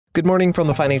Good morning from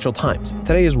the Financial Times.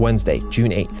 Today is Wednesday,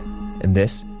 June 8th, and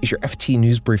this is your FT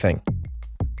News Briefing.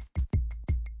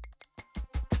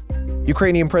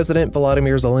 Ukrainian President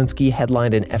Volodymyr Zelensky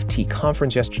headlined an FT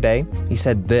conference yesterday. He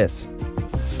said this.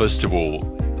 First of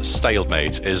all,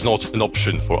 stalemate is not an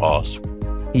option for us.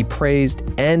 He praised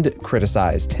and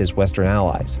criticized his Western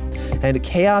allies. And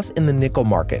chaos in the nickel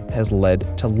market has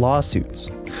led to lawsuits.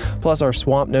 Plus, our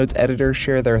Swamp Notes editors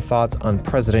share their thoughts on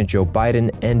President Joe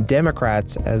Biden and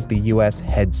Democrats as the U.S.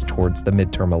 heads towards the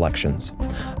midterm elections.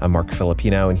 I'm Mark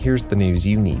Filipino, and here's the news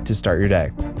you need to start your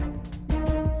day.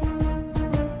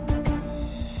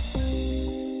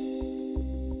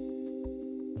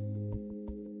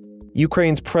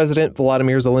 Ukraine's President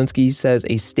Volodymyr Zelensky says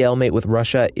a stalemate with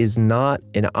Russia is not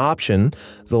an option.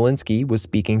 Zelensky was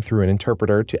speaking through an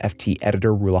interpreter to FT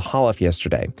editor Rula Halef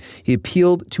yesterday. He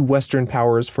appealed to Western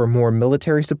powers for more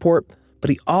military support, but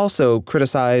he also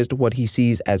criticized what he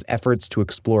sees as efforts to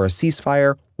explore a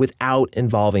ceasefire without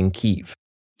involving Kyiv.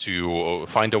 To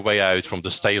find a way out from the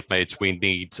stalemate, we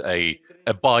need a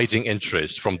abiding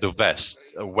interest from the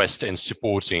West in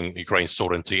supporting Ukraine's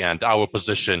sovereignty and our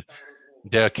position.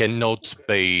 There cannot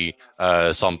be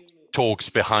some talks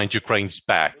behind Ukraine's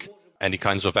back, any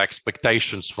kinds of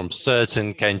expectations from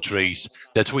certain countries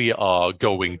that we are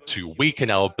going to weaken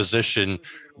our position.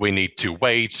 We need to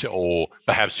wait, or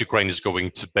perhaps Ukraine is going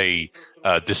to be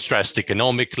distressed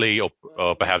economically, or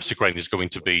perhaps Ukraine is going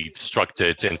to be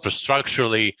destructed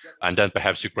infrastructurally, and then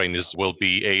perhaps Ukraine will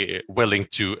be willing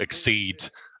to exceed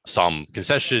some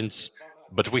concessions.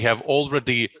 But we have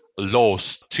already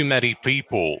lost too many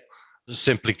people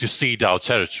simply to cede our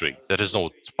territory. That is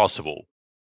not possible.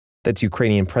 That's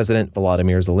Ukrainian President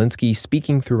Volodymyr Zelensky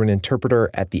speaking through an interpreter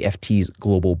at the FT's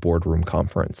Global Boardroom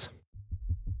Conference.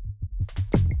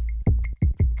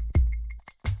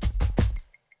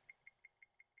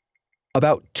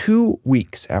 About 2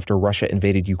 weeks after Russia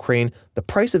invaded Ukraine, the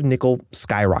price of nickel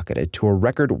skyrocketed to a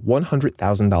record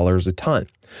 $100,000 a ton.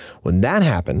 When that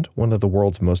happened, one of the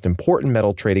world's most important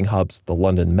metal trading hubs, the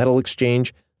London Metal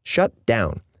Exchange, shut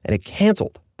down. And it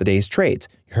canceled the day's trades.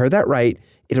 You heard that right.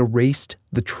 It erased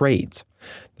the trades.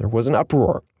 There was an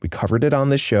uproar. We covered it on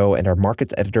this show, and our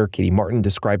markets editor, Katie Martin,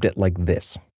 described it like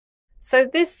this. So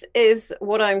this is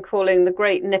what I'm calling the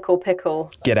Great Nickel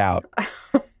Pickle. Get out.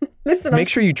 Listen, Make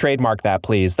sure you trademark that,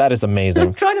 please. That is amazing.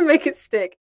 I'm trying to make it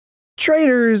stick.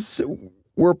 Traders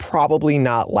were probably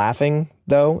not laughing,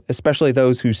 though, especially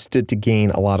those who stood to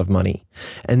gain a lot of money.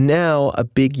 And now a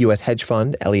big U.S. hedge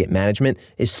fund, Elliott Management,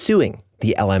 is suing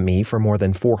the LME for more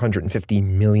than $450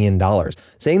 million,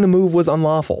 saying the move was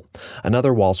unlawful.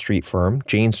 Another Wall Street firm,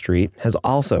 Jane Street, has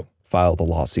also filed a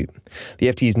lawsuit. The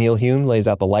FT's Neil Hume lays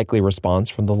out the likely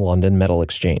response from the London Metal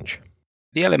Exchange.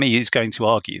 The LME is going to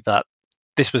argue that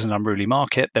this was an unruly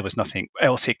market. There was nothing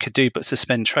else it could do but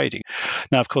suspend trading.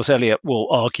 Now, of course, Elliott will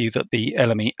argue that the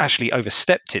LME actually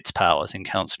overstepped its powers in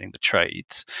cancelling the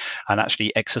trades and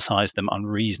actually exercised them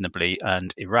unreasonably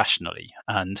and irrationally.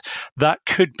 And that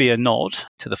could be a nod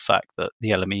to the fact that the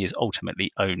LME is ultimately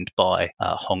owned by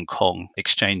Hong Kong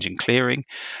Exchange and Clearing.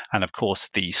 And of course,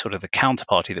 the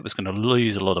counterparty that was going to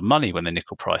lose a lot of money when the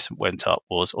nickel price went up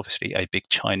was obviously a big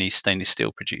Chinese stainless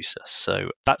steel producer. So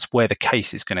that's where the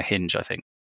case is going to hinge, I think.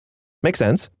 Makes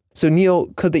sense. So, Neil,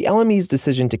 could the LME's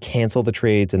decision to cancel the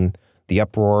trades and the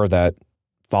uproar that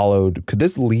followed, could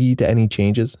this lead to any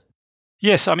changes?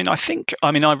 Yes,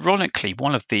 ironically,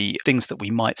 one of the things that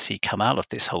we might see come out of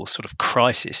this whole sort of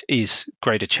crisis is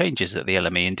greater changes at the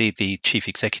LME. Indeed, the chief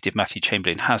executive, Matthew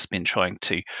Chamberlain, has been trying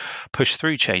to push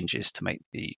through changes to make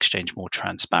the exchange more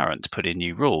transparent, to put in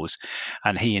new rules.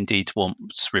 And he indeed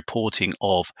wants reporting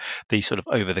of the sort of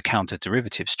over-the-counter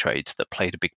derivatives trades that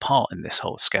played a big part in this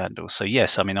whole scandal. So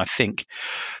yes, I think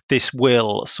this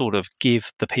will sort of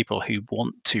give the people who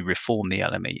want to reform the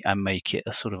LME and make it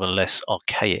a sort of a less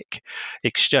archaic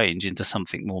exchange into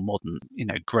something more modern,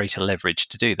 greater leverage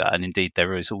to do that. And indeed,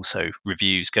 there is also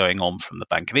reviews going on from the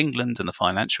Bank of England and the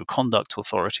Financial Conduct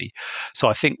Authority. So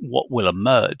I think what will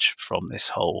emerge from this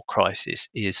whole crisis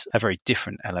is a very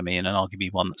different LME, and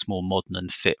arguably one that's more modern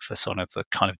and fit for sort of the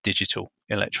kind of digital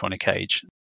electronic age.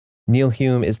 Neil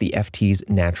Hume is the FT's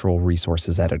natural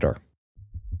resources editor.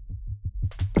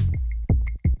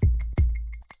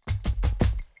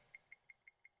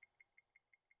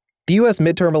 The U.S.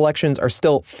 midterm elections are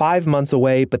still 5 months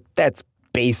away, but that's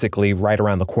basically right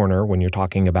around the corner when you're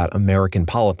talking about American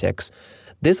politics.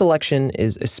 This election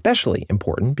is especially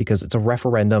important because it's a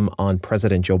referendum on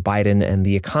President Joe Biden and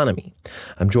the economy.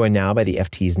 I'm joined now by the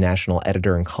FT's national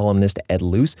editor and columnist Ed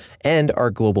Luce and our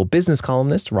global business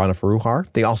columnist Rana Foroohar.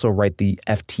 They also write the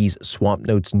FT's Swamp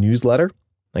Notes newsletter.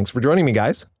 Thanks for joining me,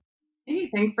 guys. Hey,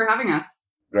 thanks for having us.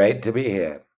 Great to be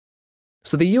here.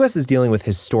 So the U.S. is dealing with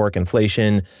historic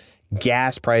inflation,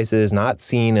 gas prices not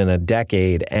seen in a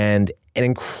decade, and an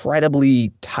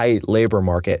incredibly tight labor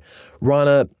market.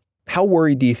 Rana, how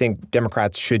worried do you think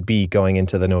Democrats should be going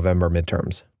into the November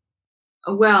midterms?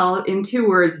 Well, in 2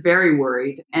 words, very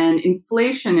worried. And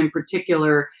inflation in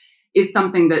particular is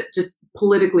something that just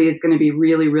politically is going to be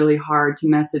really, really hard to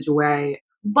message away.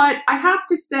 But I have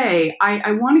to say,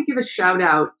 I want to give a shout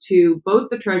out to both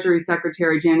the Treasury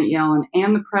Secretary, Janet Yellen,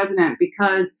 and the president,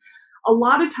 because a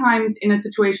lot of times in a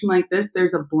situation like this,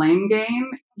 there's a blame game.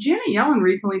 Janet Yellen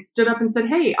recently stood up and said,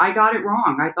 hey, I got it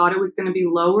wrong. I thought it was going to be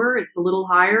lower. It's a little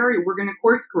higher. We're going to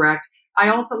course correct. I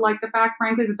also like the fact,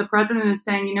 frankly, that the president is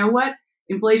saying, you know what?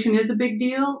 Inflation is a big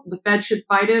deal. The Fed should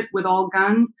fight it with all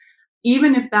guns,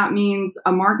 even if that means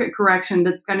a market correction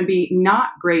that's going to be not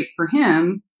great for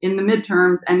him in the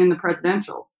midterms and in the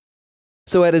presidentials.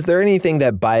 So, Ed, is there anything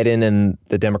that Biden and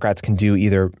the Democrats can do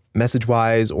either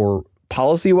message-wise or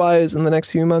policy-wise in the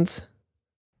next few months?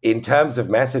 In terms of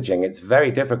messaging, it's very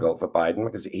difficult for Biden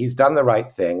because he's done the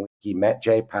right thing. He met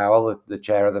Jay Powell, the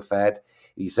chair of the Fed.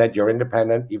 He said, you're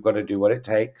independent. You've got to do what it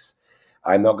takes.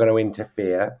 I'm not going to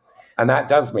interfere. And that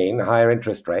does mean higher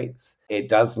interest rates. It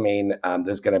does mean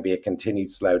there's going to be a continued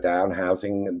slowdown.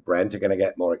 Housing and rent are going to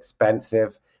get more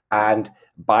expensive. And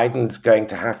Biden's going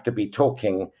to have to be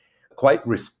talking quite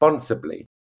responsibly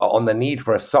on the need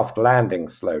for a soft landing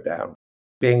slowdown,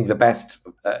 being the best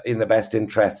in the best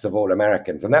interests of all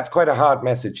Americans. And that's quite a hard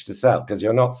message to sell because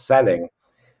you're not selling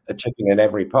a chicken in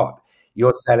every pot.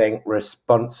 You're selling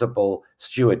responsible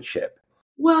stewardship.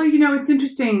 Well, you know, it's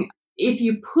interesting. If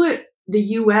you put the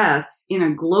U.S. in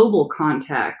a global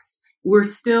context, we're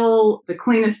still the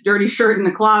cleanest dirty shirt in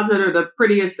the closet or the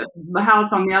prettiest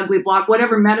house on the ugly block,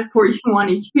 whatever metaphor you want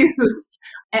to use.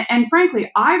 And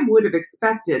frankly, I would have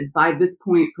expected by this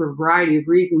point, for a variety of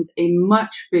reasons, a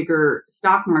much bigger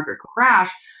stock market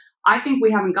crash. I think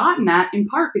we haven't gotten that, in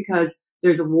part because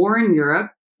there's a war in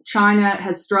Europe. China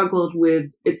has struggled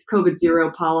with its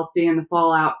COVID-0 policy and the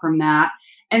fallout from that.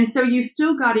 And so you've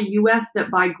still got a U.S. that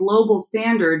by global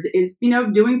standards is,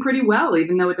 doing pretty well,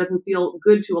 even though it doesn't feel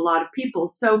good to a lot of people.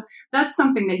 So that's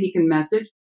something that he can message.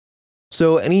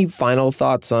 So any final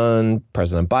thoughts on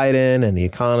President Biden and the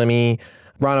economy?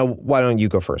 Rana, why don't you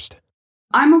go first?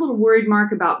 I'm a little worried,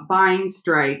 Mark, about buying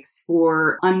strikes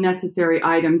for unnecessary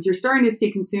items. You're starting to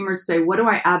see consumers say, what do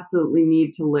I absolutely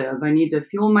need to live? I need to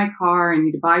fuel my car. I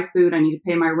need to buy food. I need to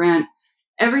pay my rent.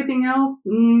 Everything else,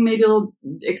 maybe a little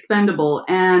expendable.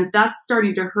 And that's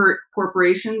starting to hurt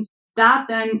corporations. That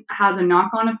then has a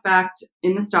knock-on effect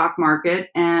in the stock market.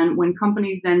 And when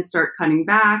companies then start cutting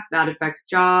back, that affects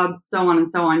jobs, so on and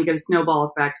so on. You get a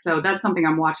snowball effect. So that's something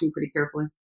I'm watching pretty carefully.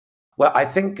 Well, I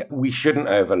think we shouldn't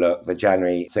overlook the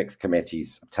January 6th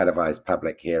committee's televised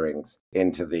public hearings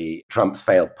into the Trump's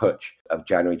failed putsch of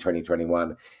January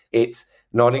 2021. It's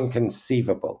not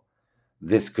inconceivable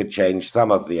this could change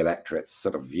some of the electorate's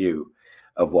sort of view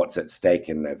of what's at stake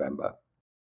in November.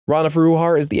 Rana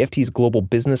Foroohar is the FT's global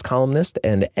business columnist,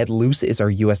 and Ed Luce is our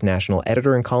U.S. national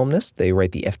editor and columnist. They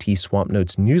write the FT Swamp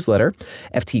Notes newsletter.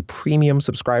 FT Premium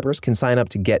subscribers can sign up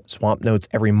to get Swamp Notes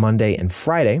every Monday and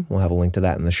Friday. We'll have a link to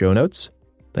that in the show notes.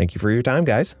 Thank you for your time,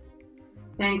 guys.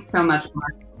 Thanks so much,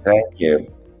 Mark. Thank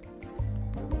you.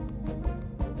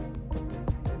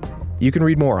 You can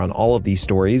read more on all of these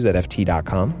stories at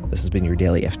FT.com. This has been your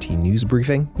daily FT News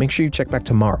Briefing. Make sure you check back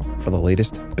tomorrow for the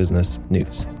latest business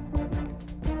news.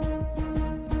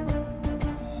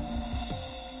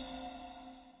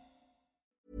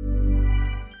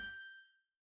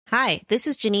 Hi, this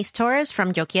is Janice Torres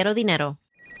from Yo Quiero Dinero.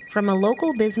 From a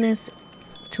local business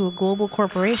to a global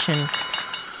corporation,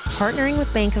 partnering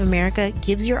with Bank of America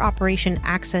gives your operation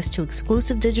access to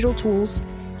exclusive digital tools,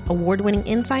 award-winning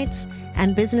insights,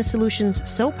 and business solutions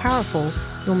so powerful,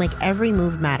 you'll make every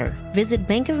move matter. Visit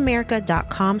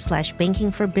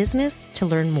bankofamerica.com/banking for business to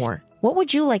learn more. What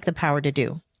would you like the power to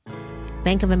do?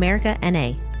 Bank of America,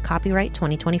 N.A., copyright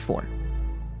 2024.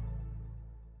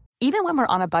 Even when we're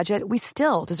on a budget, we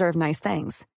still deserve nice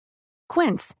things.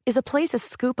 Quince is a place to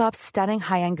scoop up stunning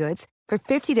high-end goods for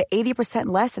 50 to 80%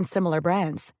 less than similar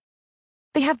brands.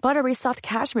 They have buttery soft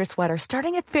cashmere sweaters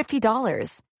starting at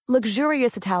 $50,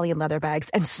 luxurious Italian leather bags,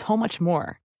 and so much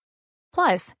more.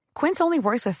 Plus, Quince only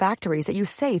works with factories that use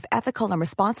safe, ethical, and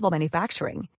responsible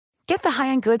manufacturing. Get the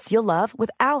high-end goods you'll love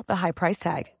without the high price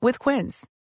tag with Quince.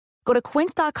 Go to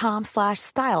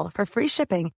quince.com/style for free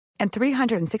shipping and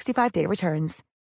 365-day returns.